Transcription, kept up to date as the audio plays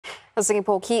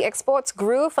Singapore key exports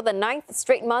grew for the ninth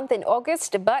straight month in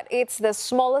August, but it's the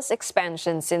smallest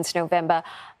expansion since November.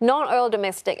 Non-oil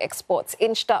domestic exports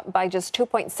inched up by just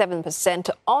 2.7%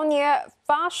 on year,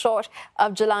 far short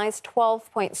of July's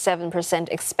 12.7%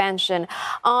 expansion.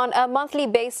 On a monthly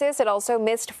basis, it also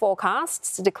missed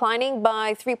forecasts, declining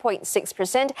by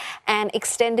 3.6% and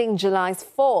extending July's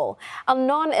fall. Our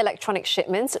non-electronic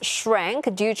shipments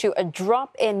shrank due to a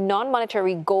drop in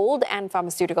non-monetary gold and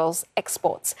pharmaceuticals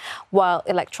exports, while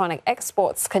electronic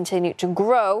exports continued to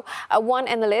grow. One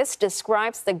analyst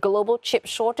describes the global chip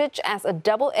shortage as a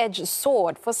double-edged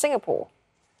sword for Singapore.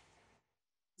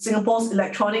 Singapore's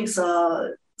electronics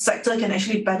sector can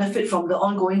actually benefit from the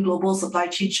ongoing global supply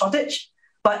chain shortage,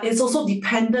 but it's also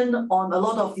dependent on a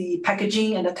lot of the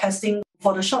packaging and the testing.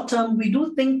 For the short term, we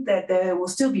do think that there will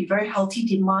still be very healthy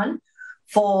demand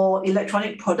for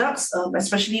electronic products,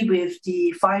 especially with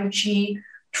the 5G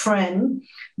trend,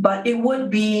 but it would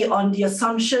be on the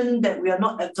assumption that we are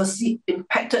not adversely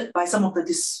impacted by some of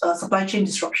the supply chain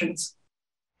disruptions.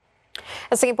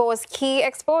 Singapore's key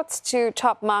exports to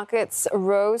top markets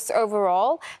rose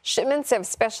overall. Shipments of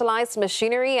specialized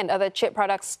machinery and other chip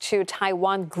products to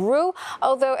Taiwan grew,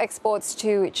 although exports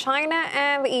to China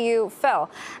and the EU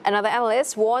fell. Another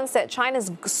analyst warns that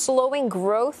China's slowing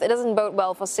growth doesn't bode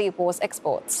well for Singapore's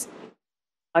exports.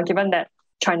 Given that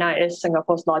China is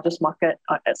Singapore's largest market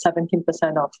at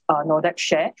 17% of NODX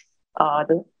share,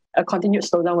 a continued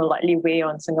slowdown will likely weigh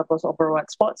on Singapore's overall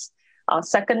exports.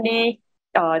 Secondly,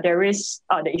 there is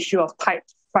the issue of tight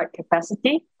freight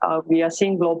capacity. We are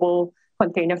seeing global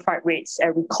container freight rates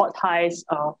at record highs,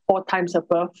 4 times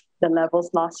above the levels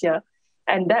last year.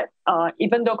 And that,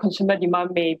 even though consumer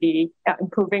demand may be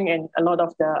improving in a lot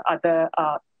of the other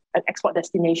export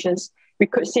destinations, we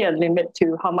could see a limit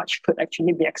to how much could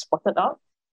actually be exported out.